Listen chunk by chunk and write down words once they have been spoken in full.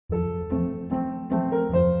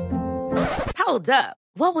Hold up.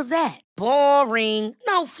 What was that? Boring.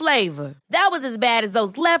 No flavor. That was as bad as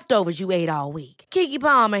those leftovers you ate all week. Keke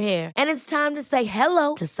Palmer here. And it's time to say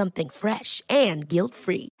hello to something fresh and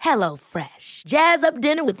guilt-free. Hello Fresh. Jazz up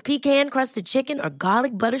dinner with pecan-crusted chicken or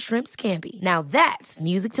garlic butter shrimp scampi. Now that's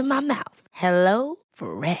music to my mouth. Hello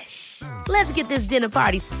Fresh. Let's get this dinner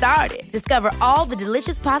party started. Discover all the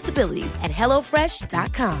delicious possibilities at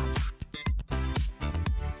hellofresh.com.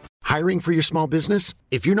 Hiring for your small business?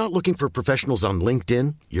 If you're not looking for professionals on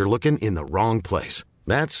LinkedIn, you're looking in the wrong place.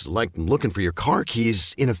 That's like looking for your car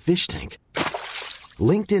keys in a fish tank.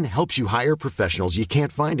 LinkedIn helps you hire professionals you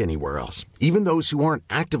can't find anywhere else, even those who aren't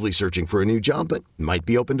actively searching for a new job but might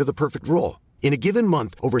be open to the perfect role. In a given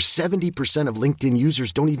month, over 70% of LinkedIn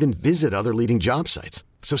users don't even visit other leading job sites.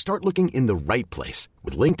 So start looking in the right place.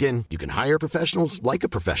 With LinkedIn, you can hire professionals like a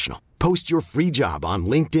professional. Post your free job on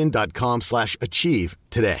linkedin.com/achieve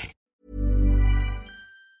today.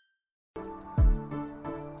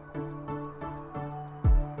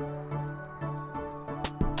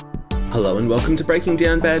 Hello and welcome to Breaking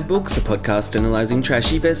Down Bad Books, a podcast analysing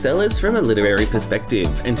trashy bestsellers from a literary perspective.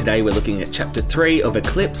 And today we're looking at Chapter 3 of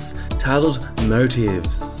Eclipse, titled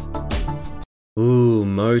Motives. Ooh,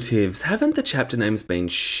 motives. Haven't the chapter names been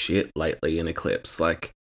shit lately in Eclipse?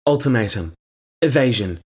 Like, ultimatum,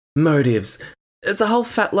 evasion, motives. It's a whole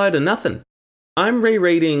fat load of nothing. I'm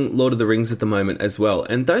rereading Lord of the Rings at the moment as well,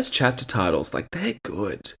 and those chapter titles, like, they're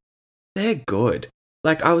good. They're good.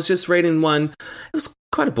 Like, I was just reading one, it was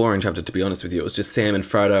quite a boring chapter, to be honest with you. It was just Sam and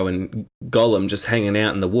Frodo and Gollum just hanging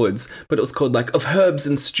out in the woods, but it was called, like, Of Herbs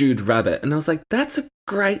and Stewed Rabbit. And I was like, that's a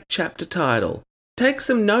great chapter title. Take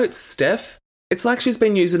some notes, Steph. It's like she's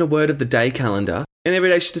been using a word of the day calendar, and every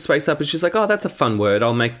day she just wakes up and she's like, oh, that's a fun word.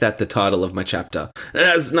 I'll make that the title of my chapter. It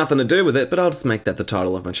has nothing to do with it, but I'll just make that the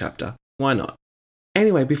title of my chapter. Why not?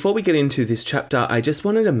 Anyway, before we get into this chapter, I just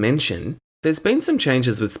wanted to mention there's been some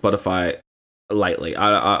changes with Spotify lately.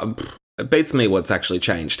 It beats me what's actually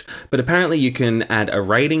changed. But apparently you can add a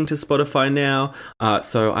rating to Spotify now.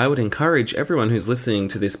 So I would encourage everyone who's listening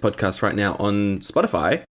to this podcast right now on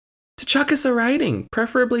Spotify to chuck us a rating,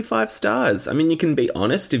 preferably 5 stars. I mean, you can be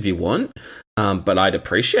honest if you want, but I'd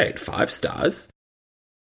appreciate 5 stars.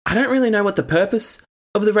 I don't really know what the purpose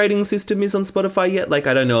of the rating system is on Spotify yet. Like,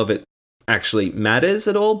 I don't know if it actually matters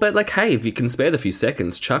at all. But, like, hey, if you can spare the few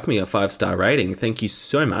seconds, chuck me a 5-star rating. Thank you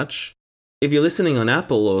so much. If you're listening on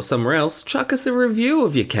Apple or somewhere else, chuck us a review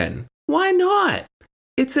if you can. Why not?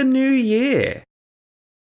 It's a new year.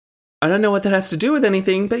 I don't know what that has to do with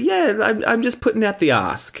anything, but yeah, I'm just putting out the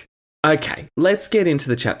ask. Okay, let's get into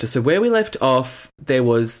the chapter. So where we left off, there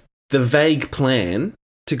was the vague plan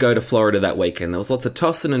to go to Florida that weekend. There was lots of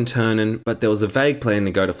tossing and turning, but there was a vague plan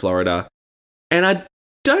to go to Florida. And I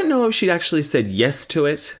don't know if she'd actually said yes to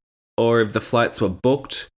it or if the flights were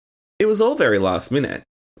booked. It was all very last minute.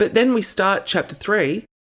 But then we start chapter 3,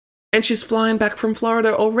 and she's flying back from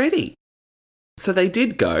Florida already. So they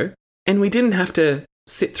did go, and we didn't have to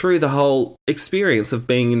sit through the whole experience of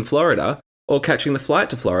being in Florida, or catching the flight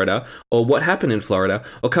to Florida, or what happened in Florida,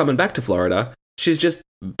 or coming back to Florida. She's just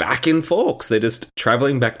back in Forks. They're just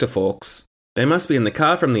travelling back to Forks. They must be in the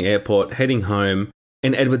car from the airport, heading home,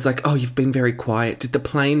 and Edward's like, oh, you've been very quiet. Did the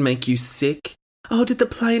plane make you sick? Oh, did the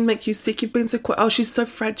plane make you sick? You've been so quiet. Oh, she's so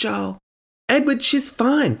fragile. Edward, she's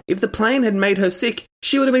fine. If the plane had made her sick,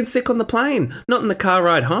 she would have been sick on the plane, not in the car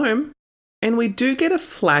ride home. And we do get a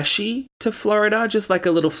flashy to Florida, just like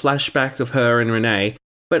a little flashback of her and Renee.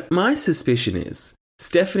 But my suspicion is,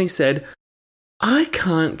 Stephanie said, I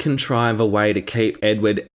can't contrive a way to keep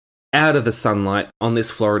Edward out of the sunlight on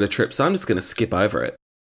this Florida trip, so I'm just going to skip over it.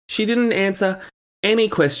 She didn't answer any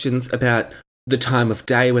questions about the time of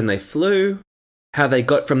day when they flew, how they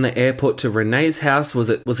got from the airport to Renee's house. Was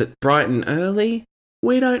it bright and early?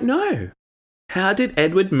 We don't know. How did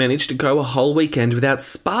Edward manage to go a whole weekend without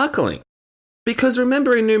sparkling? Because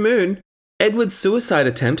remember in New Moon, Edward's suicide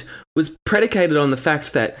attempt was predicated on the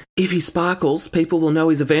fact that if he sparkles, people will know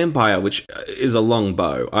he's a vampire, which is a long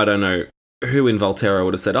bow. I don't know who in Volterra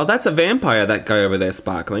would have said, oh, that's a vampire, that guy over there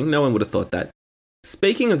sparkling. No one would have thought that.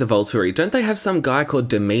 Speaking of the Volturi, don't they have some guy called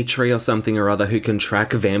Dimitri or something or other who can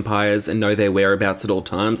track vampires and know their whereabouts at all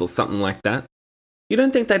times or something like that? You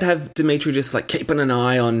don't think they'd have Dimitri just like keeping an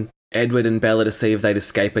eye on Edward and Bella to see if they'd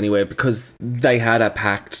escape anywhere because they had a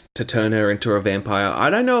pact to turn her into a vampire?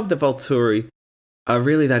 I don't know if the Volturi are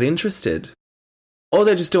really that interested. Or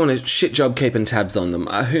they're just doing a shit job keeping tabs on them.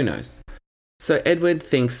 Who knows? So Edward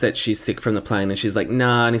thinks that she's sick from the plane and she's like,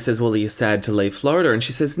 nah. And he says, well, are you sad to leave Florida? And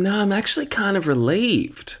she says, nah, I'm actually kind of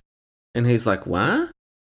relieved. And he's like, what?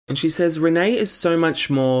 And she says, Renee is so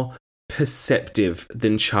much more perceptive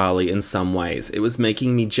than Charlie in some ways. It was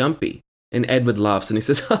making me jumpy. And Edward laughs and he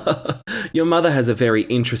says, your mother has a very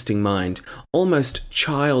interesting mind, almost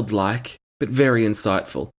childlike, but very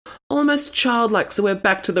insightful. Almost childlike, so we're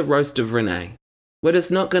back to the roast of Renee. We're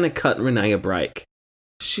just not going to cut Renee a break.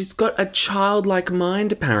 She's got a childlike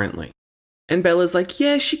mind, apparently. And Bella's like,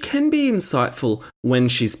 yeah, she can be insightful when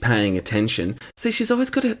she's paying attention. See, she's always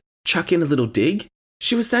got to chuck in a little dig.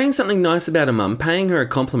 She was saying something nice about her mum, paying her a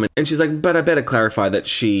compliment, and she's like, but I better clarify that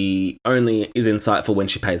she only is insightful when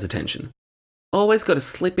she pays attention. Always got to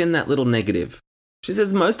slip in that little negative. She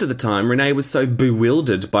says most of the time Renee was so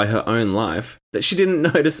bewildered by her own life that she didn't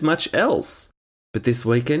notice much else. But this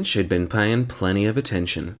weekend she'd been paying plenty of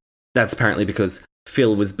attention. That's apparently because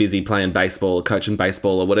Phil was busy playing baseball or coaching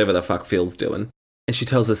baseball or whatever the fuck Phil's doing. And she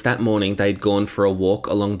tells us that morning they'd gone for a walk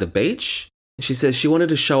along the beach. She says she wanted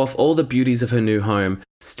to show off all the beauties of her new home,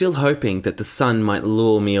 still hoping that the sun might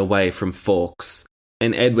lure me away from Forks.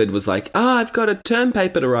 And Edward was like, I've got a term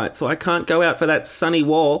paper to write, so I can't go out for that sunny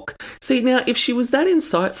walk. See, now, if she was that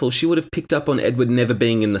insightful, she would have picked up on Edward never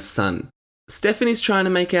being in the sun. Stephanie's trying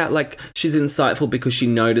to make out like she's insightful because she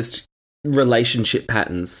noticed relationship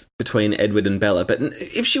patterns between Edward and Bella. But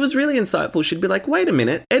if she was really insightful, she'd be like, wait a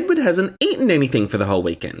minute, Edward hasn't eaten anything for the whole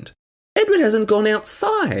weekend. Edward hasn't gone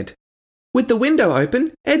outside. With the window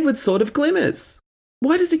open, Edward sort of glimmers.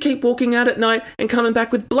 Why does he keep walking out at night and coming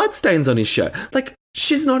back with bloodstains on his shirt? Like,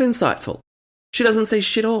 she's not insightful. She doesn't say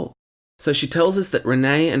shit all. So she tells us that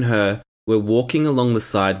Renee and her were walking along the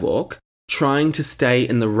sidewalk, trying to stay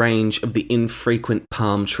in the range of the infrequent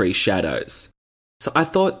palm tree shadows. So I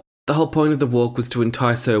thought the whole point of the walk was to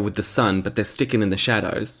entice her with the sun, but they're sticking in the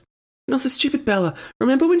shadows. And also, stupid Bella,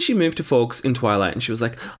 remember when she moved to Forks in Twilight and she was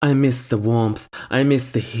like, I miss the warmth, I miss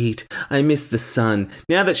the heat, I miss the sun.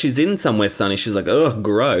 Now that she's in somewhere sunny, she's like, ugh,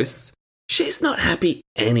 gross. She's not happy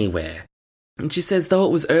anywhere. And she says, though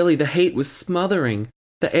it was early, the heat was smothering.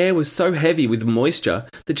 The air was so heavy with moisture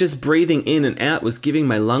that just breathing in and out was giving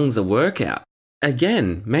my lungs a workout.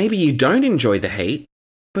 Again, maybe you don't enjoy the heat,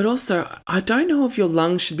 but also, I don't know if your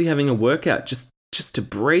lungs should be having a workout just to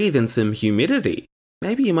breathe in some humidity.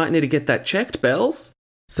 Maybe you might need to get that checked, Bells.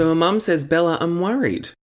 So her mum says, Bella, I'm worried.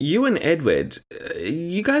 You and Edward,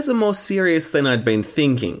 you guys are more serious than I'd been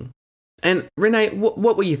thinking. And Renee,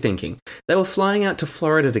 what were you thinking? They were flying out to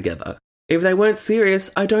Florida together. If they weren't serious,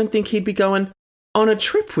 I don't think he'd be going on a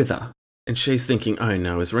trip with her. And she's thinking, oh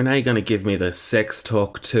no, is Renee going to give me the sex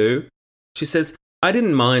talk too? She says, I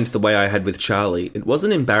didn't mind the way I had with Charlie. It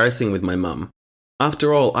wasn't embarrassing with my mum.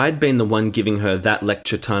 After all, I'd been the one giving her that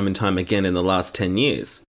lecture time and time again in the last 10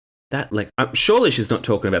 years. Surely she's not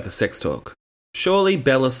talking about the sex talk. Surely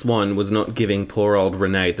Bella Swan was not giving poor old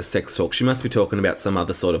Renee the sex talk. She must be talking about some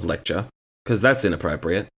other sort of lecture, because that's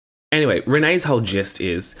inappropriate. Anyway, Renee's whole gist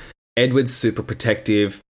is Edward's super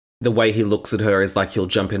protective. The way he looks at her is like he'll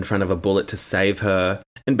jump in front of a bullet to save her.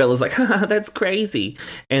 And Bella's like, haha, that's crazy.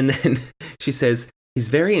 And then she says, he's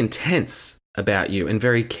very intense about you and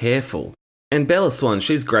very careful. And Bella Swan,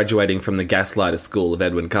 she's graduating from the gaslighter school of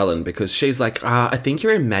Edwin Cullen because she's like, I think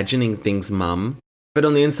you're imagining things, Mum. But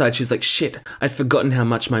on the inside, she's like, shit, I'd forgotten how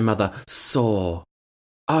much my mother saw.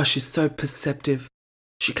 Oh, she's so perceptive.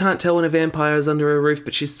 She can't tell when a vampire's under her roof,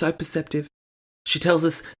 but she's so perceptive. She tells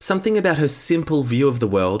us something about her simple view of the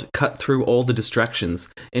world cut through all the distractions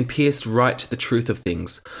and pierced right to the truth of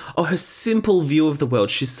things. Oh, her simple view of the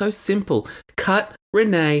world. She's so simple. Cut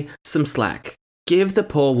Renee some slack. Give the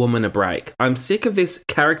poor woman a break. I'm sick of this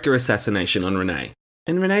character assassination on Renee.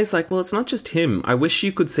 And Renee's like, well, it's not just him. I wish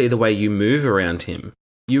you could see the way you move around him.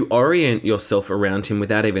 You orient yourself around him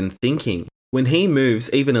without even thinking. When he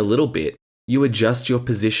moves even a little bit, you adjust your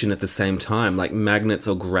position at the same time, like magnets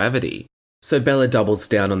or gravity. So Bella doubles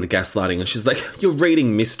down on the gaslighting and she's like, you're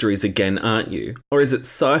reading mysteries again, aren't you? Or is it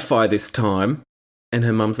sci-fi this time? And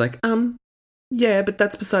her mum's like, yeah, but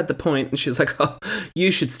that's beside the point. And she's like, oh, you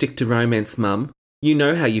should stick to romance, Mum. You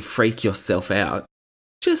know how you freak yourself out.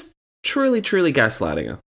 Just truly gaslighting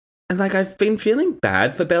her. And I've been feeling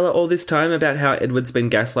bad for Bella all this time about how Edward's been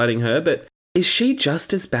gaslighting her, but is she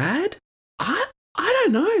just as bad? I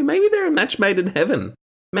don't know. Maybe they're a match made in heaven.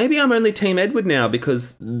 Maybe I'm only Team Edward now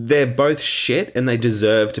because they're both shit and they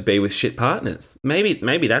deserve to be with shit partners.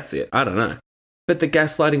 Maybe that's it. I don't know. But the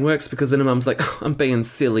gaslighting works because then her mum's like, oh, I'm being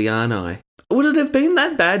silly, aren't I? Would it have been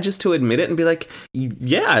that bad just to admit it and be like,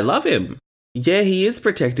 yeah, I love him. Yeah, he is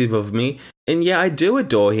protective of me. And yeah, I do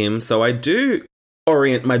adore him. So I do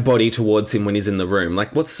orient my body towards him when he's in the room.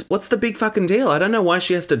 Like, what's the big fucking deal? I don't know why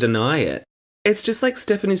she has to deny it. It's just like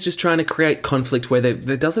Stephanie's just trying to create conflict where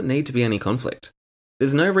there doesn't need to be any conflict.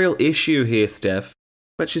 There's no real issue here, Steph.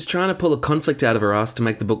 But she's trying to pull a conflict out of her ass to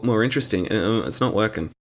make the book more interesting. It's not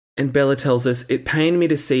working. And Bella tells us, it pained me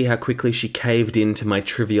to see how quickly she caved in to my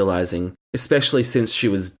trivialising, especially since she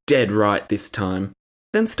was dead right this time.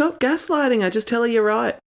 Then stop gaslighting, I just tell her you're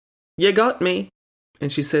right. You got me.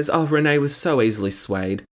 And she says, oh, Renee was so easily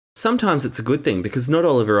swayed. Sometimes it's a good thing because not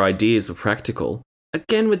all of her ideas were practical.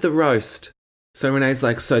 Again with the roast. So Renee's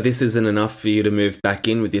like, so this isn't enough for you to move back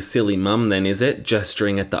in with your silly mum then, is it?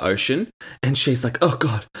 Gesturing at the ocean. And she's like, oh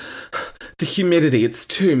God, the humidity, it's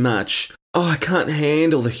too much. Oh, I can't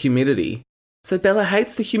handle the humidity. So Bella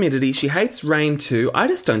hates the humidity. She hates rain too. I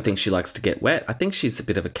just don't think she likes to get wet. I think she's a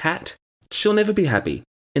bit of a cat. She'll never be happy.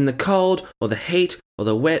 In the cold or the heat or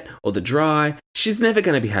the wet or the dry, she's never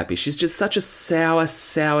going to be happy. She's just such a sour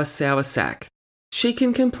sack. She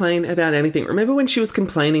can complain about anything. Remember when she was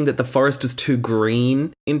complaining that the forest was too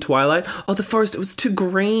green in Twilight? Oh, the forest, it was too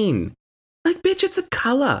green. Like, bitch, it's a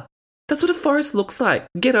colour. That's what a forest looks like.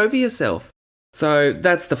 Get over yourself. So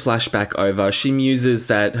that's the flashback over. She muses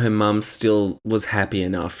that her mum still was happy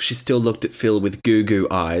enough. She still looked at Phil with goo-goo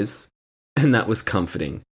eyes, and that was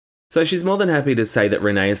comforting. So she's more than happy to say that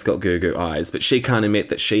Renee's got goo-goo eyes, but she can't admit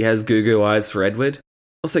that she has goo-goo eyes for Edward.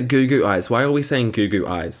 Also, goo-goo eyes. Why are we saying goo-goo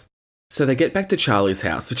eyes? So they get back to Charlie's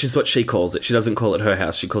house, which is what she calls it. She doesn't call it her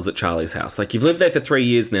house. She calls it Charlie's house. Like, you've lived there for 3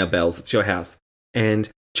 years now, Bells. It's your house. And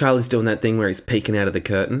Charlie's doing that thing where he's peeking out of the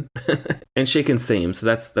curtain. And she can see him, so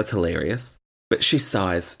that's hilarious. But she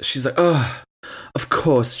sighs. She's like, oh, of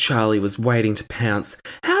course Charlie was waiting to pounce.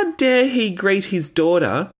 How dare he greet his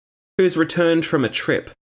daughter, who's returned from a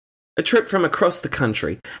trip from across the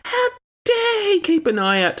country. How dare he keep an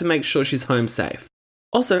eye out to make sure she's home safe.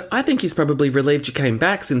 Also, I think he's probably relieved you came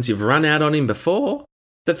back since you've run out on him before.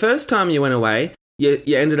 The first time you went away,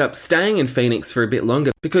 you ended up staying in Phoenix for a bit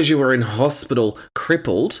longer because you were in hospital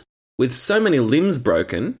crippled with so many limbs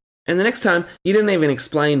broken. And the next time, you didn't even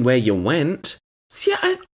explain where you went. So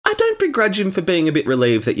yeah, I don't begrudge him for being a bit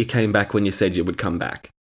relieved that you came back when you said you would come back.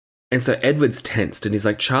 And so Edward's tensed and he's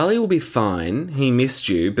like, Charlie will be fine. He missed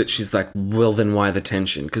you. But she's like, well, then why the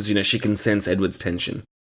tension? Because, she can sense Edward's tension.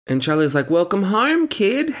 And Charlie's like, welcome home,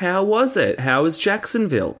 kid. How was it? How was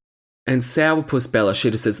Jacksonville? And Sourpuss Bella, she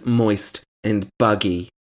just says moist and buggy.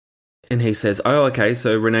 And he says, oh, okay,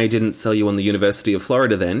 so Renee didn't sell you on the University of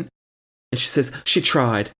Florida then? And she says, she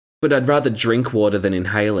tried, but I'd rather drink water than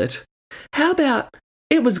inhale it. How about,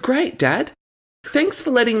 it was great, Dad. Thanks for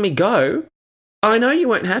letting me go. I know you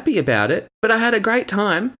weren't happy about it, but I had a great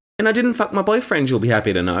time, and I didn't fuck my boyfriend, you'll be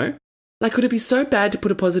happy to know. Like, could it be so bad to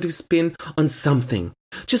put a positive spin on something?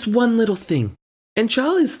 Just one little thing. And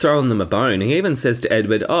Charlie's throwing them a bone. He even says to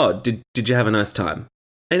Edward, oh, did you have a nice time?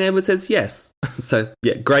 And Edward says, yes. So,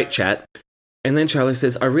 yeah, great chat. And then Charlie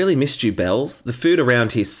says, I really missed you, Bells. The food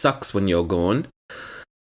around here sucks when you're gone.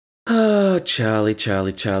 Oh, Charlie.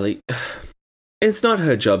 It's not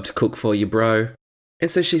her job to cook for you, bro.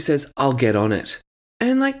 And so she says, I'll get on it.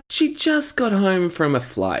 And, she just got home from a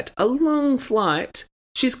flight. A long flight.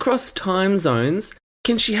 She's crossed time zones.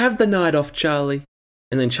 Can she have the night off, Charlie?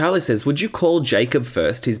 And then Charlie says, would you call Jacob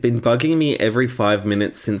first? He's been bugging me every 5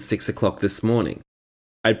 minutes since 6 o'clock this morning.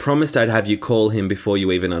 I'd promised I'd have you call him before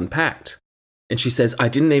you even unpacked. And she says, I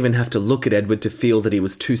didn't even have to look at Edward to feel that he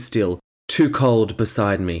was too still, too cold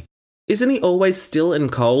beside me. Isn't he always still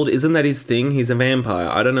and cold? Isn't that his thing? He's a vampire.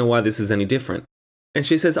 I don't know why this is any different. And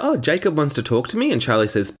she says, oh, Jacob wants to talk to me? And Charlie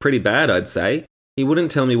says, pretty bad, I'd say. He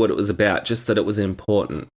wouldn't tell me what it was about, just that it was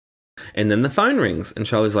important. And then the phone rings, and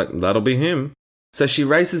Charlie's like, that'll be him. So she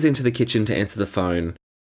races into the kitchen to answer the phone,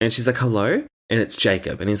 and she's like, hello? And it's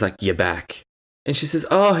Jacob, and he's like, you're back. And she says,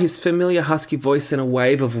 oh, his familiar husky voice sent a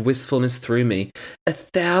wave of wistfulness through me.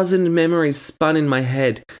 1,000 memories spun in my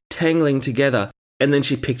head, tangling together. And then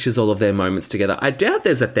she pictures all of their moments together. I doubt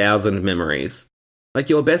there's 1,000 memories.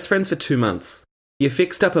 You were best friends for 2 months. You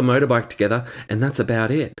fixed up a motorbike together, and that's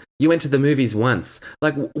about it. You went to the movies once.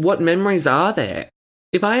 What memories are there?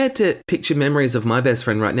 If I had to picture memories of my best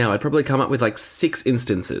friend right now, I'd probably come up with 6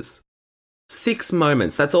 instances. 6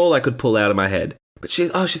 moments. That's all I could pull out of my head. But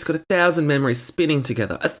she's got 1,000 memories spinning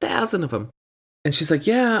together. 1,000 of them. And she's like,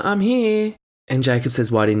 yeah, I'm here. And Jacob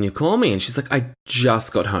says, why didn't you call me? And she's like, I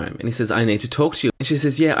just got home. And he says, I need to talk to you. And she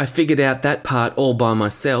says, yeah, I figured out that part all by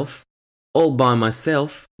myself. All by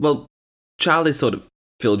myself. Well, Charlie sort of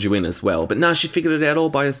filled you in as well. But no, she figured it out all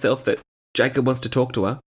by herself that Jacob wants to talk to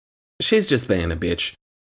her. She's just being a bitch.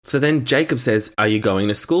 So then Jacob says, are you going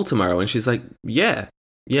to school tomorrow? And she's like, yeah,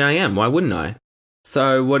 I am. Why wouldn't I?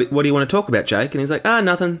 So what do you want to talk about, Jake? And he's like,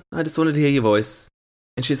 nothing. I just wanted to hear your voice.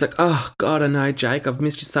 And she's like, oh, God, I know, Jake. I've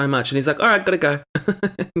missed you so much. And he's like, all right, gotta go.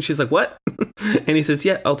 And she's like, what? And he says,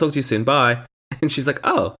 yeah, I'll talk to you soon. Bye. And she's like,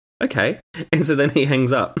 oh, okay. And so then he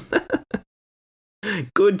hangs up.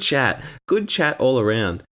 Good chat all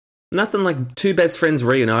around. Nothing like two best friends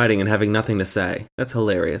reuniting and having nothing to say. That's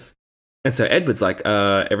hilarious. And so Edward's like,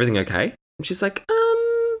 everything okay? And she's like,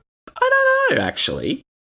 I don't know, actually.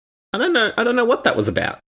 I don't know what that was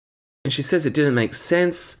about. And she says it didn't make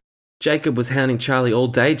sense. Jacob was hounding Charlie all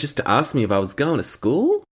day just to ask me if I was going to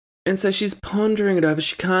school. And so she's pondering it over.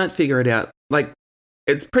 She can't figure it out. Like,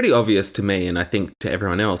 it's pretty obvious to me, and I think to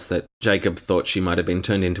everyone else, that Jacob thought she might have been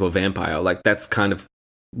turned into a vampire. Like, that's kind of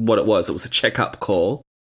what it was. It was a check-up call.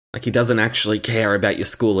 Like, he doesn't actually care about your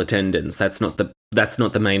school attendance. That's not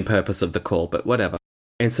the main purpose of the call, but whatever.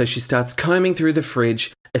 And so she starts combing through the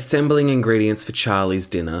fridge, assembling ingredients for Charlie's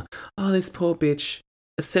dinner. Oh, this poor bitch.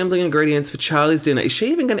 Assembling ingredients for Charlie's dinner. Is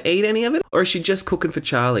she even going to eat any of it? Or is she just cooking for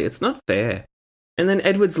Charlie? It's not fair. And then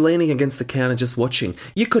Edward's leaning against the counter just watching.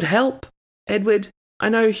 You could help, Edward. I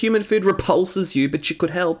know human food repulses you, but you could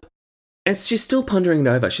help. And she's still pondering it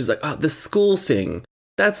over. She's like, the school thing.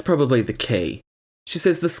 That's probably the key. She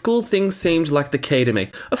says, the school thing seemed like the key to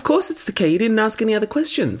me. Of course it's the key. He didn't ask any other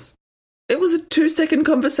questions. It was a 2-second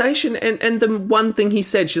conversation, and the one thing he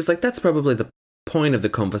said, she's like, that's probably the point of the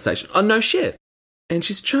conversation. Oh, no shit. And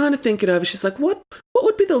she's trying to think it over. She's like, what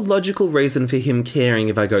would be the logical reason for him caring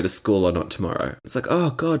if I go to school or not tomorrow? It's like,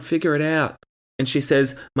 oh, God, figure it out. And she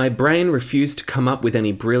says, my brain refused to come up with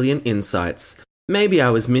any brilliant insights. Maybe I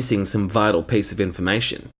was missing some vital piece of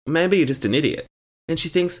information. Maybe you're just an idiot. And she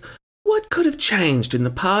thinks, what could have changed in the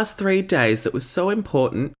past 3 days that was so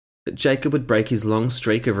important that Jacob would break his long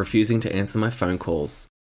streak of refusing to answer my phone calls?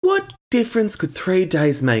 What difference could 3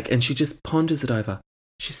 days make? And she just ponders it over.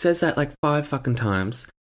 She says that like 5 fucking times,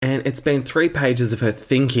 and it's been 3 pages of her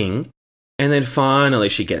thinking, and then finally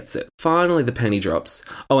she gets it. Finally the penny drops.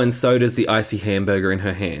 Oh, and so does the icy hamburger in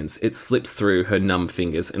her hands. It slips through her numb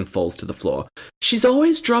fingers and falls to the floor. She's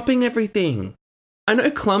always dropping everything. I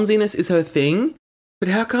know clumsiness is her thing, but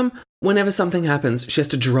how come whenever something happens, she has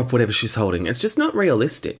to drop whatever she's holding? It's just not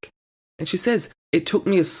realistic. And she says, it took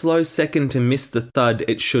me a slow second to miss the thud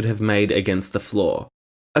it should have made against the floor.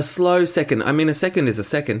 A slow second. I mean, a second is a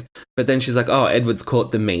second. But then she's like, oh, Edward's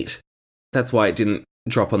caught the meat. That's why it didn't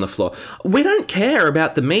drop on the floor. We don't care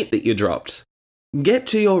about the meat that you dropped. Get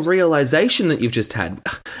to your realization that you've just had.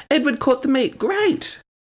 Edward caught the meat. Great.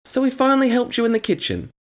 So we finally helped you in the kitchen.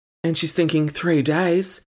 And she's thinking, 3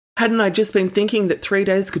 days? Hadn't I just been thinking that 3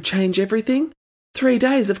 days could change everything? 3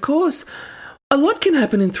 days, of course. A lot can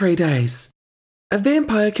happen in 3 days. A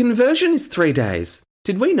vampire conversion is 3 days.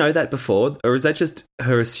 Did we know that before, or is that just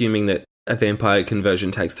her assuming that a vampire conversion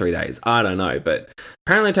takes 3 days? I don't know, but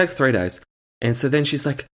apparently it takes 3 days. And so then she's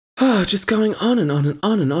like, just going on and on and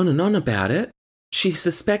on and on and on about it. She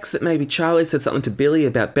suspects that maybe Charlie said something to Billy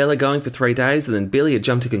about Bella going for 3 days, and then Billy had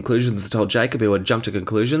jumped to conclusions and told Jacob, who had jumped to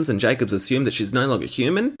conclusions, and Jacob's assumed that she's no longer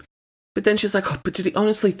human. But then she's like, but did he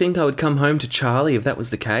honestly think I would come home to Charlie if that was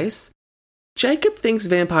the case? Jacob thinks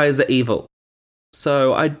vampires are evil.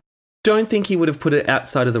 So I don't think he would have put it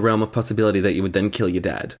outside of the realm of possibility that you would then kill your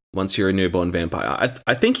dad once you're a newborn vampire.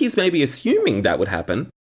 I think he's maybe assuming that would happen.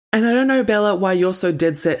 And I don't know, Bella, why you're so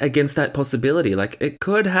dead set against that possibility. Like, it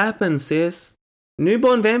could happen, sis.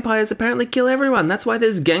 Newborn vampires apparently kill everyone. That's why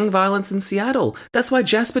there's gang violence in Seattle. That's why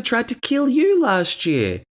Jasper tried to kill you last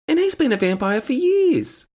year. And he's been a vampire for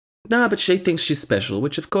years. Nah, but she thinks she's special,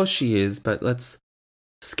 which of course she is, but let's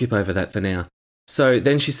skip over that for now. So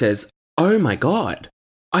then she says, oh my God,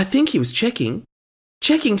 I think he was checking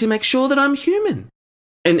to make sure that I'm human.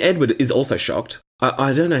 And Edward is also shocked.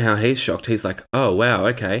 I don't know how he's shocked. He's like, oh, wow,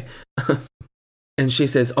 okay. And she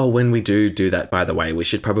says, oh, when we do that, by the way, we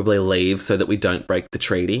should probably leave so that we don't break the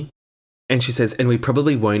treaty. And she says, and we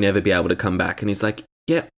probably won't ever be able to come back. And he's like,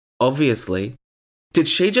 yeah, obviously. Did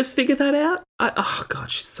she just figure that out? Oh,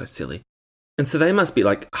 God, she's so silly. And so they must be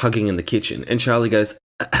like hugging in the kitchen. And Charlie goes,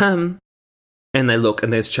 ahem. And they look,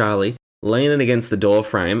 and there's Charlie leaning against the door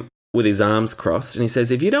frame with his arms crossed. And he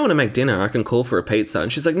says, if you don't want to make dinner, I can call for a pizza.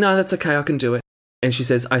 And she's like, no, that's okay, I can do it. And she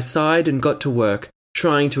says, I sighed and got to work,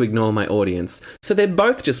 trying to ignore my audience. So they're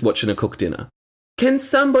both just watching a cooked dinner. Can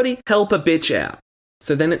somebody help a bitch out?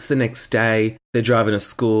 So then it's the next day, they're driving to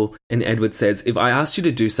school, and Edward says, if I asked you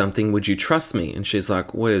to do something, would you trust me? And she's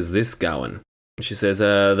like, where's this going? And she says,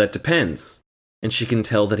 that depends. And she can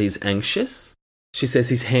tell that he's anxious. She says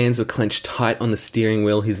his hands were clenched tight on the steering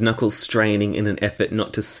wheel, his knuckles straining in an effort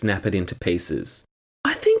not to snap it into pieces.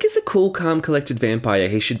 I think as a cool, calm, collected vampire,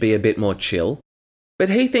 he should be a bit more chill. But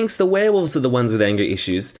he thinks the werewolves are the ones with anger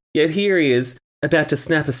issues, yet here he is, about to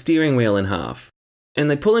snap a steering wheel in half. And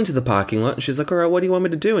they pull into the parking lot, and she's like, all right, what do you want me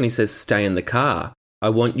to do? And he says, stay in the car. I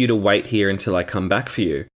want you to wait here until I come back for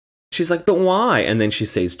you. She's like, but why? And then she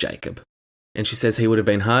sees Jacob. And she says he would have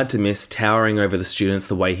been hard to miss, towering over the students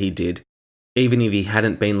the way he did. even if he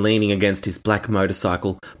hadn't been leaning against his black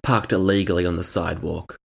motorcycle parked illegally on the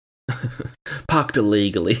sidewalk. Parked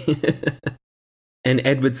illegally. And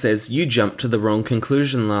Edward says, "You jumped to the wrong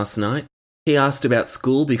conclusion last night. He asked about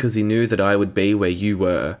school because he knew that I would be where you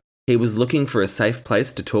were. He was looking for a safe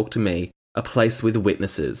place to talk to me, a place with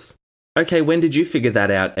witnesses." Okay, when did you figure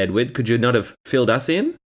that out, Edward? Could you not have filled us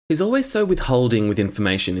in? He's always so withholding with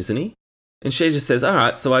information, isn't he? And she just says, "All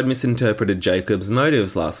right, so I'd misinterpreted Jacob's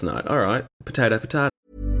motives last night. All right, potato, potato."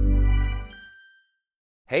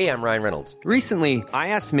 Hey, I'm Ryan Reynolds. Recently, I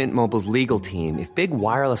asked Mint Mobile's legal team if big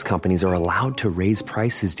wireless companies are allowed to raise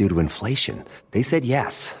prices due to inflation. They said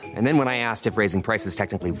yes. And then when I asked if raising prices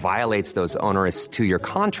technically violates those onerous 2-year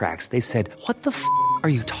contracts, they said, "What the f*** are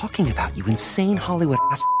you talking about, you insane Hollywood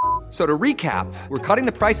ass?" So to recap, we're cutting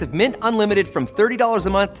the price of Mint Unlimited from $30 a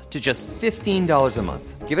month to just $15 a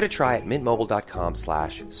month. Give it a try at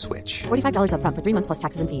mintmobile.com/switch. $45 up front for 3 months plus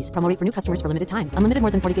taxes and fees. Promo rate for new customers for limited time. Unlimited more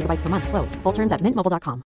than 40 gigabytes per month. Slows full terms at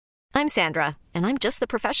mintmobile.com. I'm Sandra, and I'm just the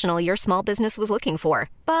professional your small business was looking for.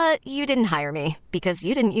 But you didn't hire me because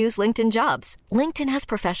you didn't use LinkedIn Jobs. LinkedIn has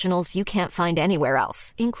professionals you can't find anywhere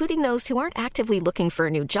else, including those who aren't actively looking for a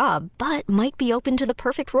new job, but might be open to the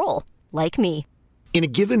perfect role, like me. In a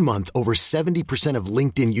given month, over 70% of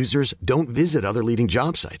LinkedIn users don't visit other leading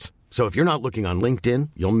job sites. So if you're not looking on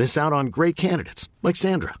LinkedIn, you'll miss out on great candidates like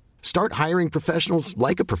Sandra. Start hiring professionals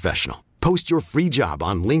like a professional. Post your free job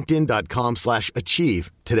on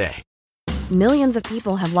linkedin.com/achieve today. Millions of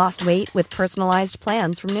people have lost weight with personalized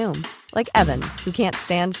plans from Noom. Like Evan, who can't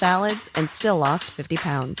stand salads and still lost 50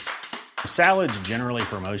 pounds. Salads generally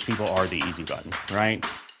for most people are the easy button, right?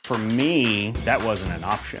 For me, that wasn't an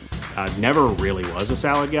option. I never really was a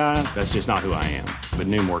salad guy. That's just not who I am. But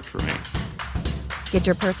Noom worked for me. Get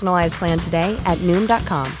your personalized plan today at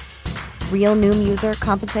Noom.com. Real Noom user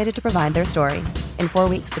compensated to provide their story. In 4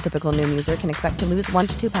 weeks, the typical Noom user can expect to lose 1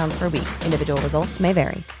 to 2 pounds per week. Individual results may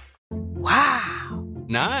vary. Wow.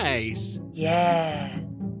 Nice. Yeah.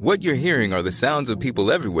 What you're hearing are the sounds of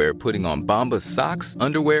people everywhere putting on Bombas socks,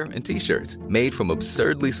 underwear, and T-shirts made from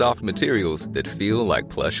absurdly soft materials that feel like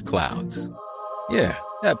plush clouds. Yeah,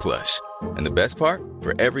 that plush. And the best part?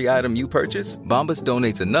 For every item you purchase, Bombas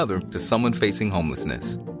donates another to someone facing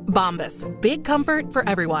homelessness. Bombas. Big comfort for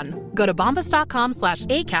everyone. Go to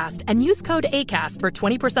bombas.com/ACAST and use code ACAST for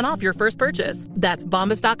 20% off your first purchase. That's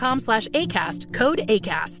bombas.com/ACAST. Code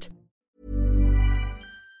ACAST.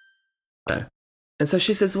 And so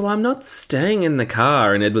she says, "Well, I'm not staying in the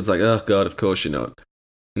car." And Edward's like, "Oh, God, of course you're not."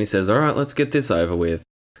 And he says, "All right, let's get this over with."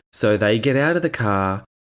 So they get out of the car,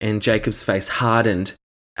 and Jacob's face hardened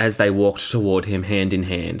as they walked toward him hand in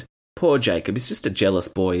hand. Poor Jacob, he's just a jealous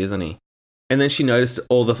boy, isn't he? And then she noticed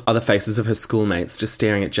all the other faces of her schoolmates just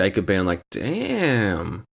staring at Jacob, being like,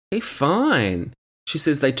 "Damn, he's fine." She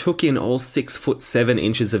says they took in all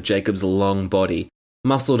 6'7" of Jacob's long body,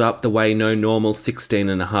 muscled up the way no normal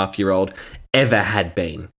 16-and-a-half-year-old ever had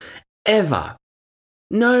been. Ever.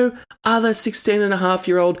 No other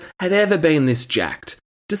 16-and-a-half-year-old had ever been this jacked,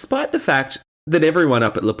 despite the fact that everyone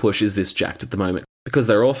up at La Push is this jacked at the moment, because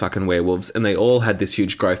they're all fucking werewolves and they all had this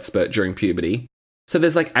huge growth spurt during puberty. So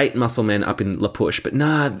there's like 8 muscle men up in La Push, but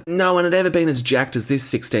nah, no one had ever been as jacked as this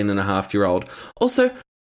 16-and-a-half-year-old. Also,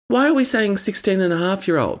 why are we saying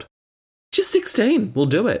 16-and-a-half-year-old? Just 16 will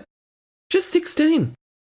do it. Just 16.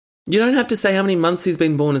 You don't have to say how many months he's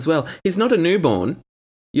been born as well. He's not a newborn.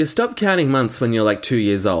 You stop counting months when you're like 2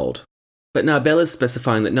 years old. But now Bella's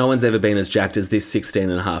specifying that no one's ever been as jacked as this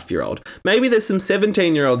 16-and-a-half-year-old. Maybe there's some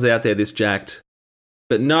 17-year-olds out there this jacked,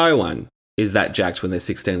 but no one is that jacked when they're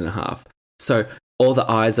 16-and-a-half. So all the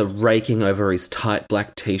eyes are raking over his tight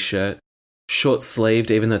black t-shirt,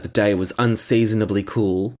 short-sleeved even though the day was unseasonably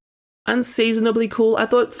cool. Unseasonably cool? I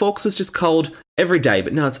thought Forks was just cold every day,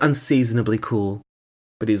 but no, it's unseasonably cool.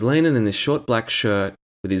 But he's leaning in this short black shirt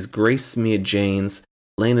with his grease-smeared jeans,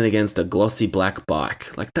 leaning against a glossy black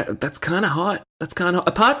bike. Like, that's kind of hot. That's kind of hot.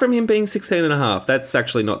 Apart from him being 16-and-a-half, that's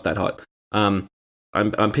actually not that hot. I'm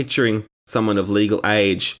picturing someone of legal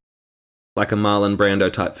age, like a Marlon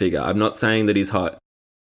Brando type figure. I'm not saying that he's hot.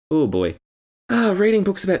 Oh, boy. Reading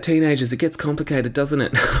books about teenagers, it gets complicated, doesn't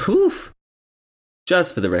it? Oof.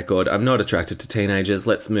 Just for the record, I'm not attracted to teenagers.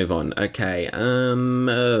 Let's move on. Okay,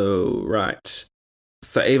 oh, right.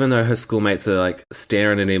 So even though her schoolmates are like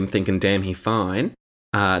staring at him thinking, damn, he fine,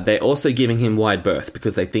 they're also giving him wide berth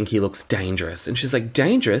because they think he looks dangerous. And she's like,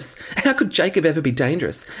 dangerous? How could Jacob ever be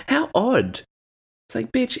dangerous? How odd. It's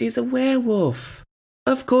like, bitch, he's a werewolf.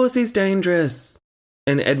 Of course he's dangerous.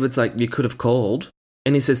 And Edward's like, you could have called.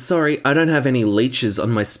 And he says, sorry, I don't have any leeches on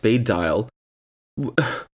my speed dial.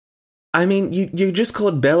 I mean, you just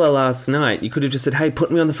called Bella last night. You could have just said, hey,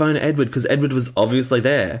 put me on the phone to Edward, because Edward was obviously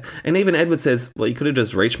there. And even Edward says, well, you could have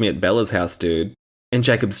just reached me at Bella's house, dude. And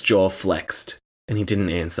Jacob's jaw flexed, and he didn't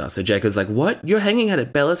answer. So Jacob's like, what? You're hanging out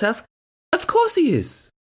at Bella's house? Of course he is.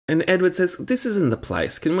 And Edward says, this isn't the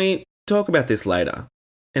place. Can we talk about this later?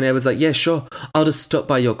 And Edward's like, yeah, sure. I'll just stop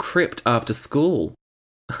by your crypt after school.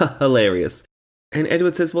 Hilarious. And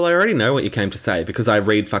Edward says, well, I already know what you came to say because I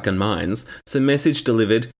read fucking minds. So message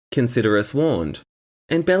delivered, consider us warned.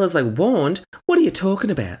 And Bella's like, warned? What are you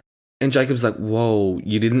talking about? And Jacob's like, whoa,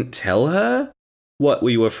 you didn't tell her? What, were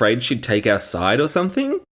you afraid she'd take our side or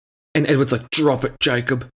something? And Edward's like, drop it,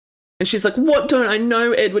 Jacob. And she's like, what don't I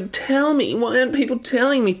know, Edward? Tell me. Why aren't people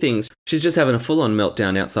telling me things? She's just having a full-on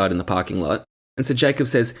meltdown outside in the parking lot. And so Jacob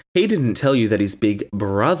says, he didn't tell you that his big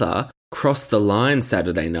brother crossed the line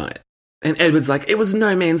Saturday night. And Edward's like, it was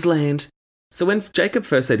no man's land. So when Jacob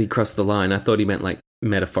first said he crossed the line, I thought he meant like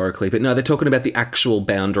metaphorically. But no, they're talking about the actual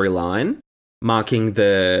boundary line, marking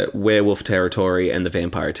the werewolf territory and the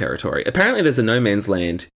vampire territory. Apparently there's a no man's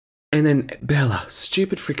land. And then Bella,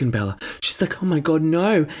 stupid freaking Bella, she's like, oh my God,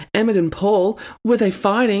 no. Emmett and Paul, were they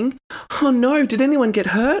fighting? Oh no, did anyone get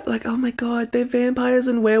hurt? Like, oh my God, they're vampires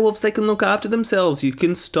and werewolves. They can look after themselves. You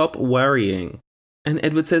can stop worrying. And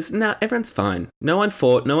Edward says, nah, everyone's fine. No one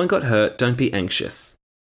fought, no one got hurt, don't be anxious.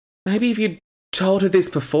 Maybe if you'd told her this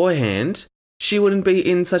beforehand, she wouldn't be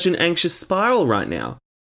in such an anxious spiral right now.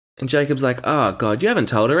 And Jacob's like, oh God, you haven't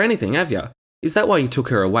told her anything, have you? Is that why you took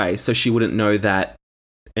her away, so she wouldn't know that?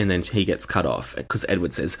 And then he gets cut off, because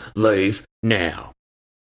Edward says, leave now.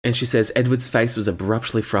 And she says, Edward's face was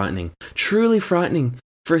abruptly frightening, truly frightening.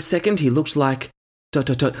 For a second, he looked like,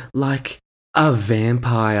 like a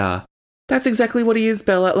vampire. That's exactly what he is,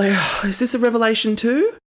 Bella. Like, is this a revelation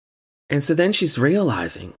too? And so then she's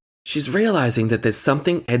realizing that there's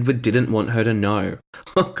something Edward didn't want her to know.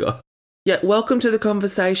 Oh, God. Yeah, welcome to the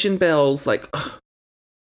conversation, Bells. Like,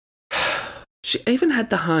 she even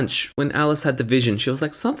had the hunch when Alice had the vision. She was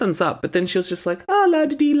like, something's up. But then she was just like, oh,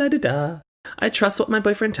 la-da-dee, la-da-da. I trust what my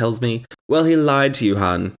boyfriend tells me. Well, he lied to you,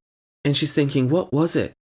 hun. And she's thinking, what was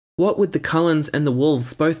it? What would the Cullens and the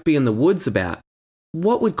wolves both be in the woods about?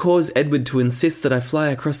 What would cause Edward to insist that I fly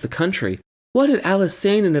across the country? What had Alice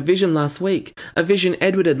seen in a vision last week? A vision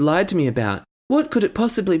Edward had lied to me about. What could it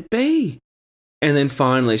possibly be? And then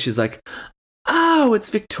finally she's like, oh, it's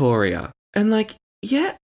Victoria. And like,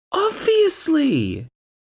 yeah, obviously.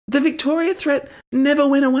 The Victoria threat never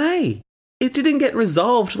went away. It didn't get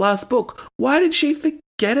resolved last book. Why did she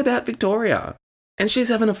forget about Victoria? And she's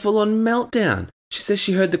having a full-on meltdown. She says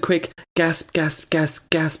she heard the quick gasp, gasp, gasp,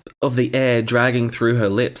 gasp of the air dragging through her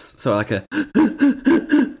lips. So like a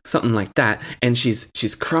something like that. And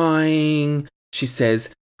she's crying. She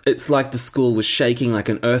says, it's like the school was shaking like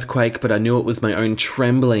an earthquake, but I knew it was my own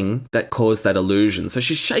trembling that caused that illusion. So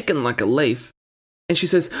she's shaking like a leaf. And she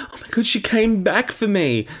says, oh my God, she came back for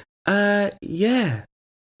me. Yeah,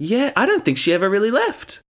 I don't think she ever really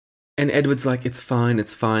left. And Edward's like, it's fine.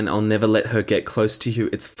 I'll never let her get close to you.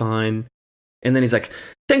 It's fine. And then he's like,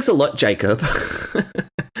 thanks a lot, Jacob.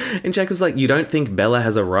 And Jacob's like, you don't think Bella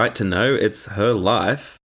has a right to know? It's her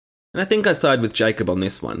life. And I think I side with Jacob on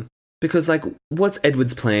this one. Because, like, what's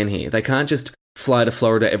Edward's plan here? They can't just fly to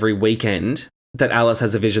Florida every weekend that Alice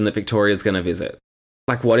has a vision that Victoria's going to visit.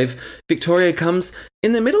 Like, what if Victoria comes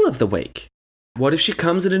in the middle of the week? What if she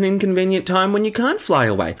comes at an inconvenient time when you can't fly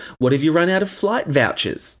away? What if you run out of flight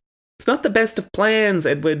vouchers? It's not the best of plans,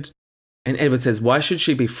 Edward. And Edward says, why should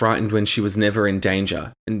she be frightened when she was never in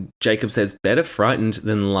danger? And Jacob says, better frightened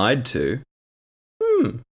than lied to.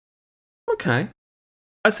 Okay.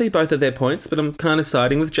 I see both of their points, but I'm kind of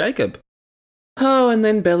siding with Jacob. Oh, and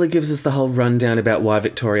then Bella gives us the whole rundown about why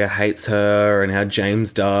Victoria hates her and how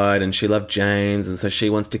James died and she loved James and so she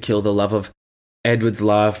wants to kill the love of Edward's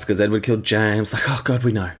life because Edward killed James. Like, oh God,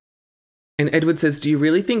 we know. And Edward says, do you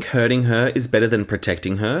really think hurting her is better than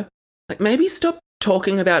protecting her? Like, maybe stop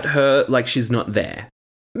talking about her like she's not there.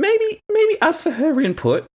 Maybe ask for her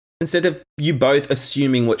input instead of you both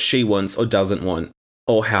assuming what she wants or doesn't want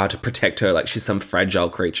or how to protect her like she's some fragile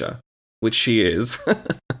creature, which she is.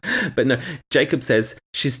 But no, Jacob says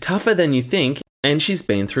she's tougher than you think and she's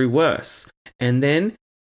been through worse. And then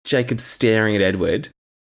Jacob's staring at Edward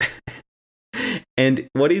and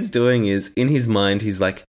what he's doing is in his mind he's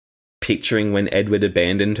like picturing when Edward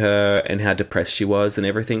abandoned her and how depressed she was and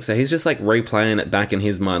everything. So he's just like replaying it back in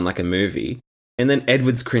his mind like a movie. And then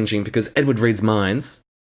Edward's cringing because Edward reads minds.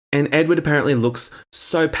 And Edward apparently looks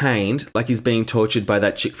so pained, like he's being tortured by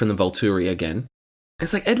that chick from the Volturi again.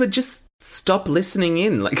 It's like, Edward, just stop listening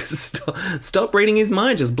in. Like, stop reading his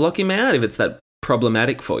mind. Just block him out if it's that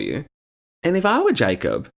problematic for you. And if I were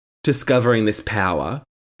Jacob, discovering this power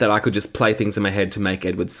that I could just play things in my head to make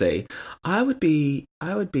Edward see, I would be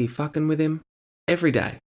fucking with him every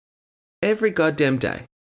day. Every goddamn day.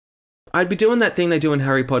 I'd be doing that thing they do in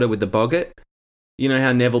Harry Potter with the boggart. You know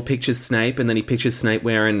how Neville pictures Snape and then he pictures Snape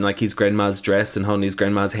wearing like his grandma's dress and holding his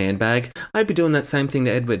grandma's handbag? I'd be doing that same thing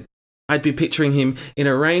to Edward. I'd be picturing him in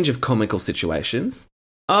a range of comical situations.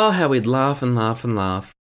 Oh, how he'd laugh and laugh and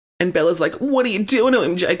laugh. And Bella's like, what are you doing to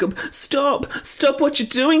him, Jacob? Stop what you're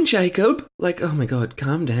doing, Jacob. Like, oh my God,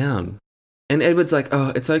 calm down. And Edward's like,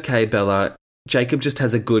 oh, it's okay, Bella. Jacob just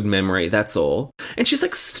has a good memory, that's all. And she's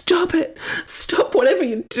like, stop it. Stop whatever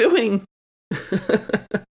you're doing.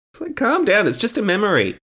 It's like, calm down, it's just a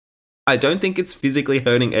memory. I don't think it's physically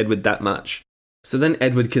hurting Edward that much. So then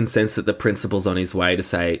Edward can sense that the principal's on his way to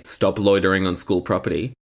say, stop loitering on school property.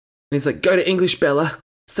 And he's like, go to English, Bella.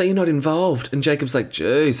 Say you're not involved. And Jacob's like,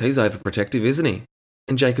 geez, he's overprotective, isn't he?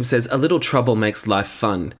 And Jacob says, a little trouble makes life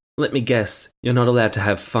fun. Let me guess, you're not allowed to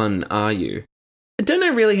have fun, are you? I don't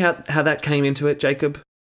know really how that came into it, Jacob.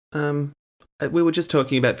 We were just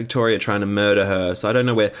talking about Victoria trying to murder her, so I don't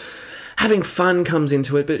know where having fun comes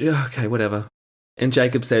into it, but okay, whatever. And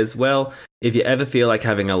Jacob says, well, if you ever feel like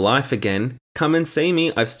having a life again, come and see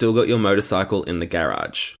me. I've still got your motorcycle in the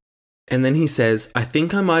garage. And then he says, I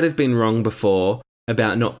think I might have been wrong before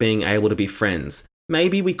about not being able to be friends.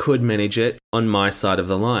 Maybe we could manage it on my side of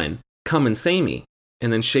the line. Come and see me.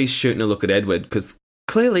 And then she's shooting a look at Edward because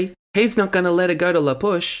clearly he's not going to let her go to La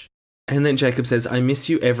Push. And then Jacob says, I miss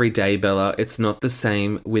you every day, Bella. It's not the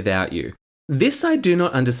same without you. This I do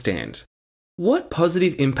not understand. What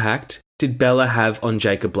positive impact did Bella have on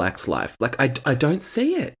Jacob Black's life? Like, I don't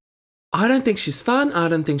see it. I don't think she's fun. I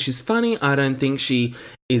don't think she's funny. I don't think she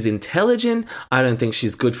is intelligent. I don't think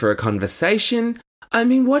she's good for a conversation. I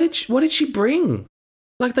mean, what did she bring?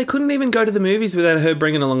 Like, they couldn't even go to the movies without her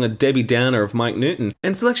bringing along a Debbie Downer of Mike Newton.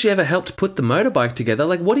 And it's like she ever helped put the motorbike together.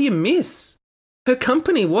 Like, what do you miss? Her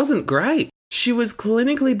company wasn't great. She was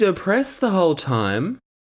clinically depressed the whole time.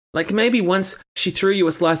 Like, maybe once she threw you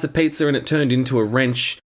a slice of pizza and it turned into a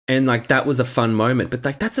wrench and, like, that was a fun moment. But,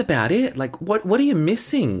 like, that's about it. Like, what are you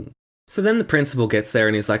missing? So then the principal gets there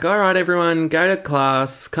and he's like, all right, everyone, go to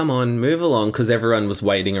class. Come on, move along. Because everyone was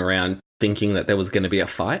waiting around thinking that there was going to be a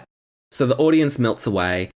fight. So the audience melts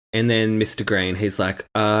away. And then Mr. Green, he's like,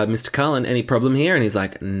 Mr. Cullen, any problem here? And he's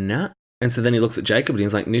like, nah. And so then he looks at Jacob and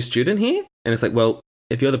he's like, new student here? And it's like, well,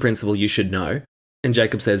 if you're the principal, you should know. And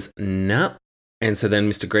Jacob says, nah. And so then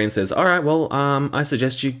Mr. Green says, all right, well, I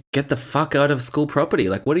suggest you get the fuck out of school property.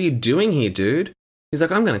 Like, what are you doing here, dude? He's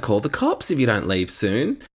like, I'm going to call the cops if you don't leave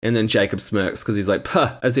soon. And then Jacob smirks because he's like,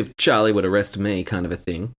 puh, as if Charlie would arrest me kind of a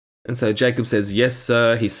thing. And so Jacob says, yes,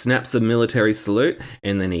 sir. He snaps a military salute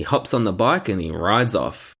and then he hops on the bike and he rides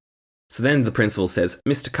off. So then the principal says,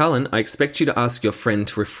 Mr. Cullen, I expect you to ask your friend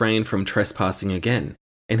to refrain from trespassing again.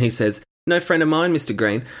 And he says, no friend of mine, Mr.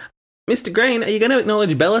 Green. Mr. Green, are you going to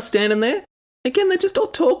acknowledge Bella standing there? Again, they're just all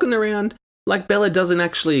talking around like Bella doesn't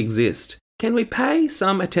actually exist. Can we pay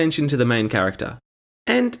some attention to the main character?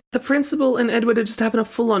 And the principal and Edward are just having a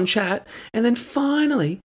full-on chat. And then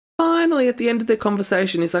finally, at the end of their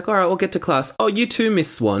conversation, he's like, all right, we'll get to class. Oh, you too,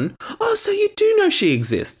 Miss Swan. Oh, so you do know she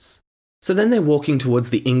exists. So then they're walking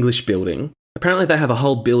towards the English building. Apparently they have a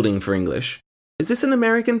whole building for English. Is this an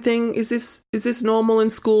American thing? Is this normal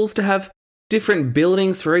in schools to have different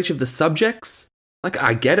buildings for each of the subjects? Like,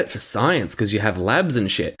 I get it for science because you have labs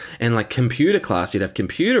and shit. And like computer class, you'd have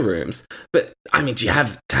computer rooms. But, I mean, do you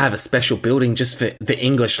have to have a special building just for the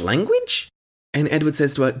English language? And Edward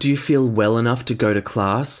says to her, do you feel well enough to go to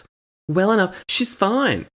class? Well enough? She's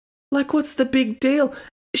fine. Like, what's the big deal?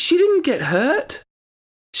 She didn't get hurt.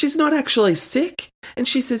 She's not actually sick. And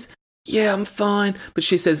she says, yeah, I'm fine. But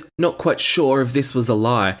she says, not quite sure if this was a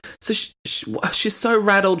lie. So she's so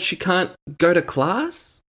rattled she can't go to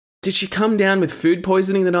class? Did she come down with food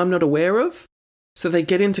poisoning that I'm not aware of? So they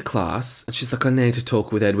get into class, and she's like, I need to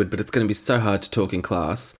talk with Edward, but it's going to be so hard to talk in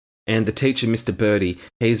class. And the teacher, Mr. Birdie,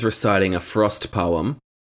 he's reciting a Frost poem.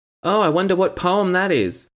 Oh, I wonder what poem that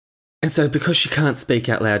is. And so because she can't speak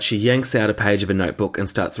out loud, she yanks out a page of a notebook and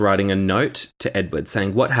starts writing a note to Edward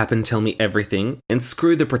saying, what happened, tell me everything, and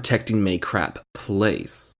screw the protecting me crap,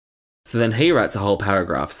 please. So then he writes a whole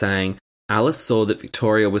paragraph saying, Alice saw that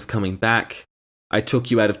Victoria was coming back. I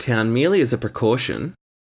took you out of town merely as a precaution.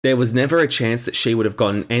 There was never a chance that she would have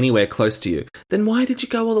gotten anywhere close to you. Then why did you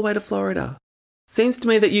go all the way to Florida? Seems to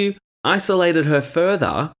me that you isolated her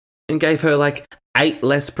further and gave her like 8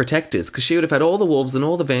 less protectors because she would have had all the wolves and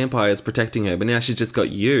all the vampires protecting her, but now she's just got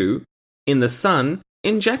you in the sun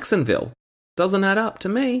in Jacksonville. Doesn't add up to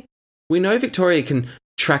me. We know Victoria can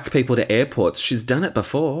track people to airports. She's done it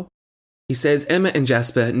before. He says Emmett and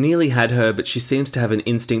Jasper nearly had her, but she seems to have an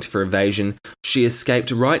instinct for evasion. She escaped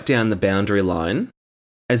right down the boundary line,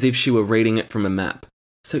 as if she were reading it from a map.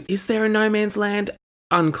 So is there a no man's land?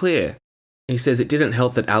 Unclear. He says it didn't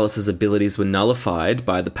help that Alice's abilities were nullified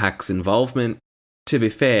by the pack's involvement. To be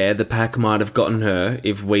fair, the pack might have gotten her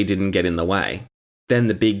if we didn't get in the way. Then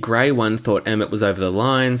the big grey one thought Emmett was over the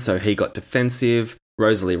line, so he got defensive.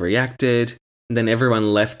 Rosalie reacted. Then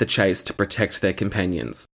everyone left the chase to protect their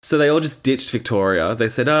companions. So they all just ditched Victoria. They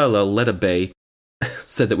said, oh, well, let her be,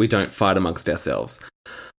 so that we don't fight amongst ourselves.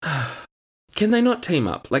 Can they not team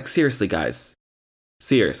up? Like, seriously, guys.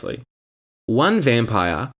 Seriously. One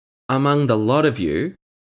vampire among the lot of you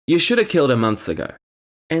should have killed her months ago.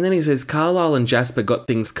 And then he says Carlisle and Jasper got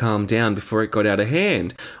things calmed down before it got out of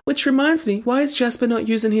hand. Which reminds me, why is Jasper not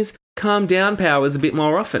using his calm down powers a bit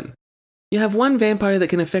more often? You have one vampire that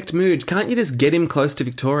can affect mood. Can't you just get him close to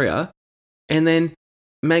Victoria and then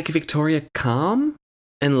make Victoria calm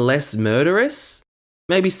and less murderous?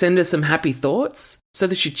 Maybe send her some happy thoughts so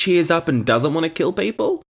that she cheers up and doesn't want to kill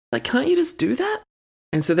people? Like, can't you just do that?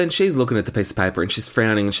 And so then she's looking at the piece of paper and she's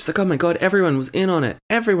frowning and she's like, oh my God, everyone was in on it.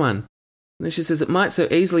 Everyone. And then she says, it might so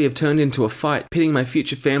easily have turned into a fight, pitting my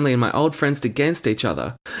future family and my old friends against each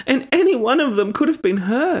other. And any one of them could have been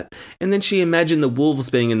hurt. And then she imagined the wolves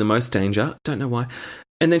being in the most danger. Don't know why.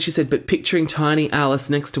 And then she said, but picturing tiny Alice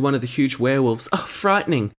next to one of the huge werewolves. Oh,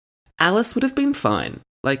 frightening. Alice would have been fine.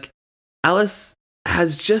 Like, Alice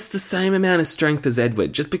has just the same amount of strength as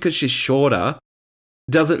Edward. Just because she's shorter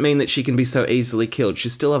doesn't mean that she can be so easily killed.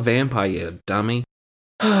 She's still a vampire, you dummy.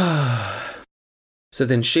 So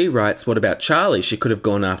then she writes, what about Charlie? She could have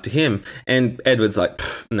gone after him. And Edward's like,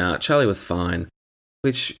 nah, Charlie was fine.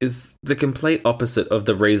 Which is the complete opposite of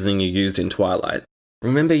the reasoning you used in Twilight.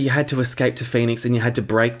 Remember, you had to escape to Phoenix and you had to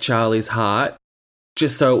break Charlie's heart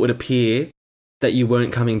just so it would appear that you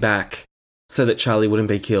weren't coming back so that Charlie wouldn't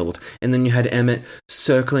be killed. And then you had Emmett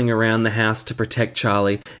circling around the house to protect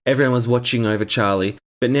Charlie. Everyone was watching over Charlie.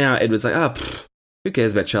 But now Edward's like, who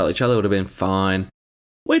cares about Charlie? Charlie would have been fine.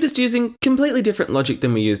 We're just using completely different logic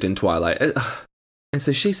than we used in Twilight. And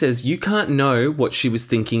so she says, you can't know what she was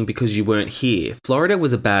thinking because you weren't here. Florida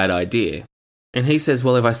was a bad idea. And he says,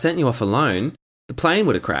 well, if I sent you off alone, the plane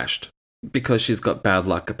would have crashed. Because she's got bad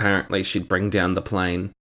luck, apparently she'd bring down the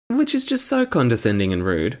plane. Which is just so condescending and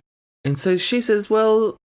rude. And so she says,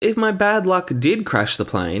 well, if my bad luck did crash the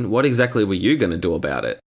plane, what exactly were you going to do about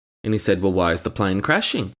it? And he said, well, why is the plane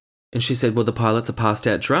crashing? And she said, well, the pilots are passed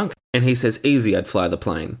out drunk. And he says, easy, I'd fly the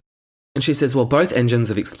plane. And she says, well, both engines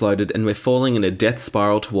have exploded and we're falling in a death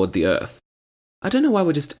spiral toward the Earth. I don't know why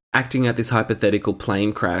we're just acting out this hypothetical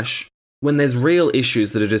plane crash when there's real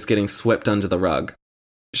issues that are just getting swept under the rug.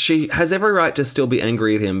 She has every right to still be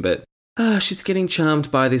angry at him, but she's getting charmed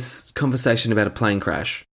by this conversation about a plane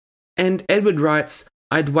crash. And Edward writes,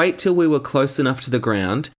 I'd wait till we were close enough to the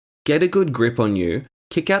ground, get a good grip on you,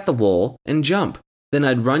 kick out the wall, and jump. Then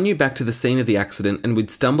I'd run you back to the scene of the accident and we'd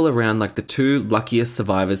stumble around like the two luckiest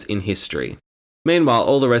survivors in history. Meanwhile,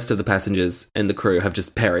 all the rest of the passengers and the crew have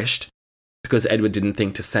just perished because Edward didn't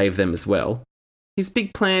think to save them as well. His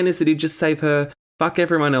big plan is that he'd just save her, fuck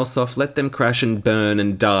everyone else off, let them crash and burn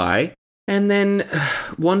and die, and then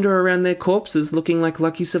wander around their corpses looking like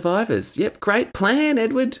lucky survivors. Yep, great plan,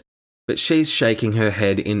 Edward. But she's shaking her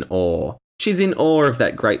head in awe. She's in awe of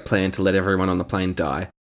that great plan to let everyone on the plane die.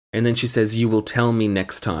 And then she says, you will tell me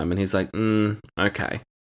next time. And he's like, okay.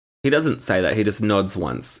 He doesn't say that. He just nods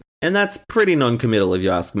once. And that's pretty non-committal if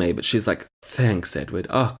you ask me. But she's like, thanks, Edward.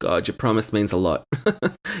 Oh, God, your promise means a lot.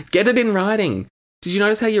 Get it in writing. Did you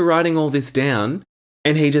notice how you're writing all this down?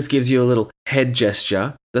 And he just gives you a little head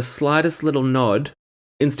gesture, the slightest little nod,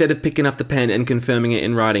 instead of picking up the pen and confirming it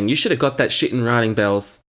in writing. You should have got that shit in writing,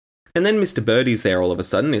 Bells. And then Mr. Birdie's there all of a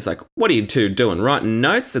sudden. He's like, what are you two doing? Writing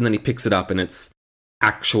notes? And then he picks it up and it's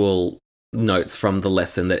actual notes from the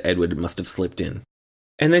lesson that Edward must have slipped in.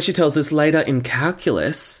 And then she tells us later in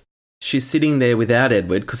calculus, she's sitting there without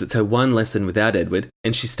Edward because it's her one lesson without Edward,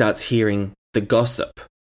 and she starts hearing the gossip.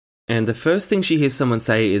 And the first thing she hears someone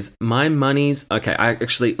say is, my money's... Okay,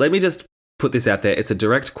 let me just put this out there. It's a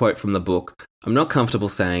direct quote from the book. I'm not comfortable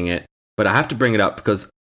saying it, but I have to bring it up because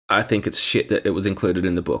I think it's shit that it was included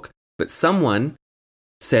in the book. But someone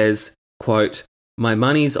says, quote, my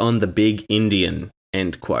money's on the big Indian.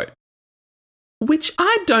 End quote. Which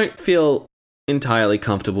I don't feel entirely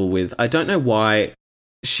comfortable with. I don't know why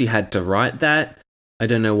she had to write that. I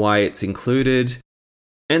don't know why it's included.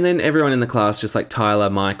 And then everyone in the class, just like Tyler,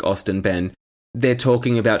 Mike, Austin, Ben, they're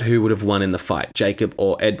talking about who would have won in the fight, Jacob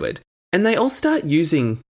or Edward. And they all start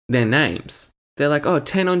using their names. They're like, oh,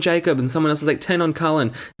 10 on Jacob, and someone else is like 10 on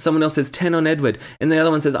Cullen. Someone else says 10 on Edward, and the other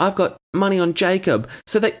one says, I've got money on Jacob.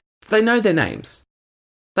 So they know their names.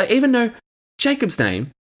 They even know Jacob's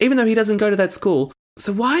name, even though he doesn't go to that school.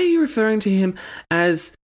 So why are you referring to him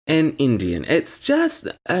as an Indian?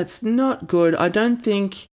 It's not good. I don't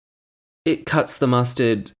think it cuts the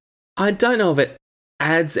mustard. I don't know if it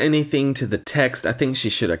adds anything to the text. I think she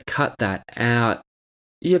should have cut that out.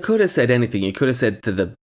 You could have said anything. You could have said to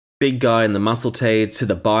the big guy in the muscle tee, to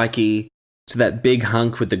the bikie, to that big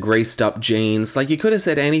hunk with the greased up jeans. Like, you could have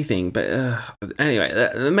said anything, but anyway,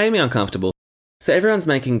 that made me uncomfortable. So everyone's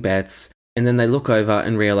making bets, and then they look over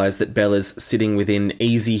and realise that Bella's sitting within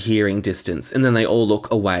easy hearing distance, and then they all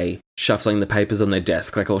look away, shuffling the papers on their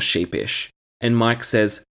desk, like all sheepish. And Mike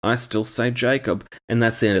says, I still say Jacob, and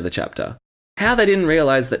that's the end of the chapter. How they didn't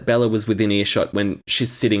realise that Bella was within earshot when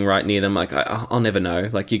she's sitting right near them, like, I'll never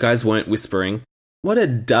know. Like, you guys weren't whispering. What a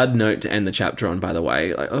dud note to end the chapter on, by the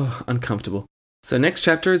way. Like, oh, uncomfortable. So next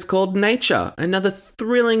chapter is called Nature, another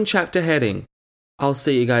thrilling chapter heading. I'll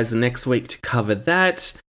see you guys next week to cover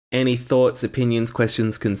that. Any thoughts, opinions,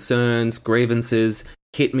 questions, concerns, grievances,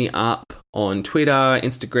 hit me up on Twitter,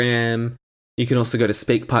 Instagram. You can also go to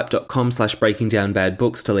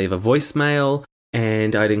speakpipe.com/breakingdownbadbooks to leave a voicemail.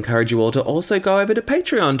 And I'd encourage you all to also go over to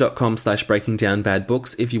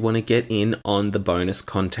patreon.com/breakingdownbadbooks if you want to get in on the bonus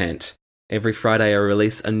content. Every Friday I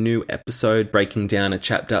release a new episode breaking down a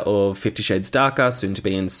chapter of 50 Shades Darker, soon to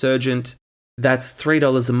be Insurgent. That's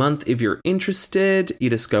 $3 a month if you're interested. You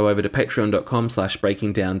just go over to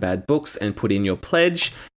patreon.com/breakingdownbadbooks and put in your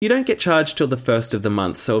pledge. You don't get charged till the first of the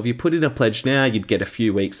month, so if you put in a pledge now, you'd get a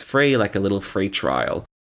few weeks free, like a little free trial.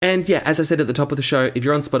 And yeah, as I said at the top of the show, if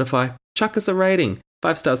you're on Spotify, chuck us a rating.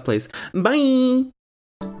 5 stars, please. Bye!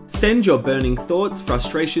 Send your burning thoughts,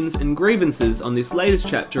 frustrations, and grievances on this latest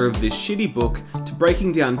chapter of this shitty book to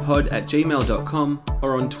breakingdownpod@gmail.com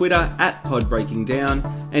or on Twitter @podbreakingdown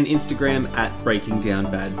and Instagram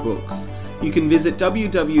 @breakingdownbadbooks. You can visit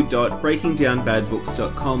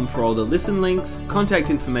www.breakingdownbadbooks.com for all the listen links, contact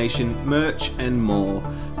information, merch, and more.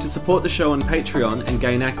 To support the show on Patreon and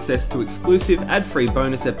gain access to exclusive ad-free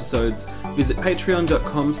bonus episodes, visit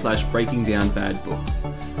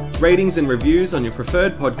patreon.com/breakingdownbadbooks. Ratings and reviews on your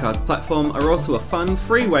preferred podcast platform are also a fun,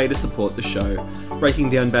 free way to support the show. Breaking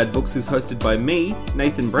Down Bad Books is hosted by me,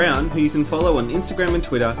 Nathan Brown, who you can follow on Instagram and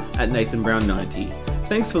Twitter @NathanBrown90.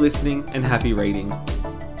 Thanks for listening and happy reading.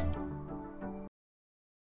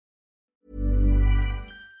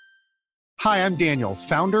 Hi, I'm Daniel,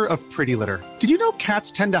 founder of Pretty Litter. Did you know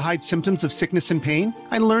cats tend to hide symptoms of sickness and pain?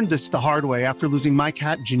 I learned this the hard way after losing my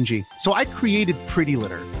cat, Gingy. So I created Pretty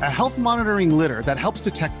Litter, a health monitoring litter that helps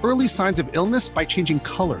detect early signs of illness by changing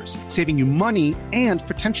colors, saving you money and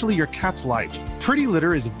potentially your cat's life. Pretty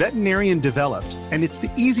Litter is veterinarian developed, and it's the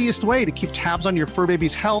easiest way to keep tabs on your fur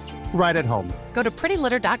baby's health right at home. Go to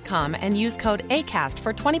prettylitter.com and use code ACAST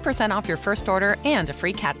for 20% off your first order and a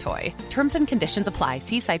free cat toy. Terms and conditions apply.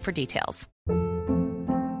 See site for details.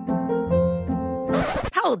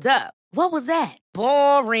 Hold up. What was that?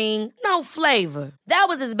 Boring. No flavor. That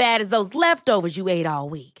was as bad as those leftovers you ate all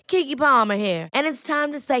week. Keke Palmer here, and it's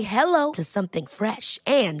time to say hello to something fresh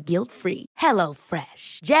and guilt-free.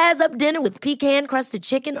 HelloFresh. Jazz up dinner with pecan-crusted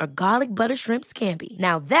chicken or garlic butter shrimp scampi.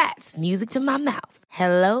 Now that's music to my mouth.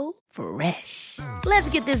 HelloFresh. Let's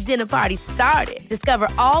get this dinner party started. Discover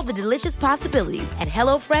all the delicious possibilities at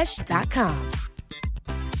HelloFresh.com.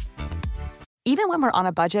 Even when we're on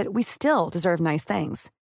a budget, we still deserve nice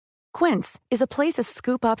things. Quince is a place to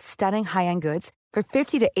scoop up stunning high-end goods for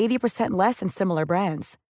 50 to 80% less than similar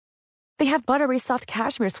brands. They have buttery soft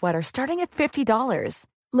cashmere sweaters starting at $50,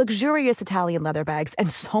 luxurious Italian leather bags,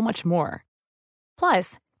 and so much more.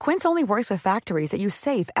 Plus, Quince only works with factories that use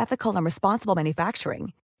safe, ethical, and responsible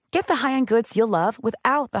manufacturing. Get the high-end goods you'll love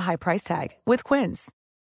without the high price tag with Quince.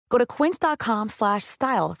 Go to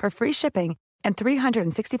quince.com/style for free shipping and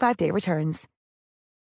 365-day returns.